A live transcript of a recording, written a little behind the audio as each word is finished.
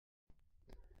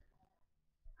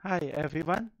Hi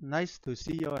everyone, nice to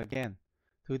see you again.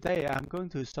 Today I'm going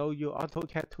to show you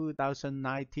AutoCAD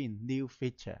 2019 new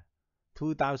feature.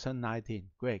 2019,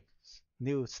 great,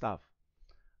 new stuff.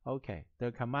 Okay,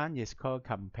 the command is called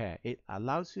compare. It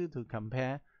allows you to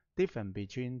compare difference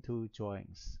between two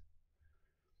drawings.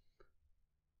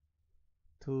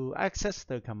 To access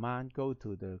the command, go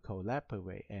to the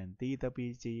Collaborate and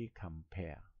DWG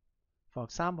Compare. For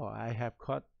example, I have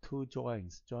got two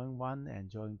drawings, drawing 1 and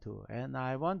drawing 2, and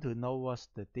I want to know what's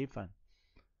the difference.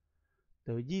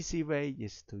 The easy way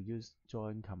is to use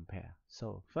drawing compare.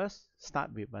 So first,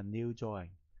 start with a new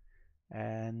drawing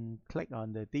and click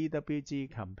on the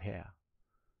DWG compare.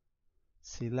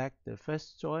 Select the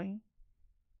first drawing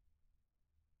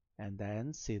and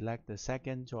then select the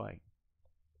second drawing.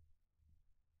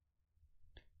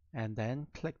 And then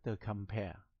click the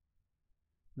compare.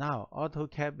 Now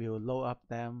AutoCAD will load up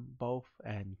them both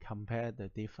and compare the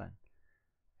difference.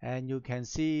 And you can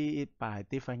see it by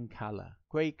different color.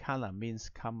 Gray color means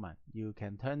common. You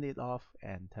can turn it off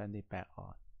and turn it back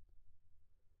on.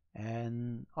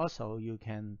 And also you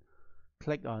can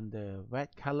click on the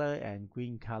red color and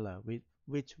green color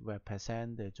which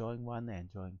represent the drawing 1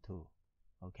 and drawing 2.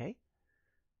 Okay?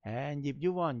 And if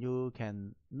you want, you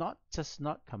can not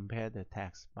compare the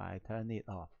text by turning it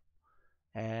off.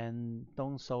 And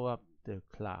don't show up the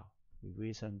cloud,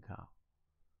 revision cloud.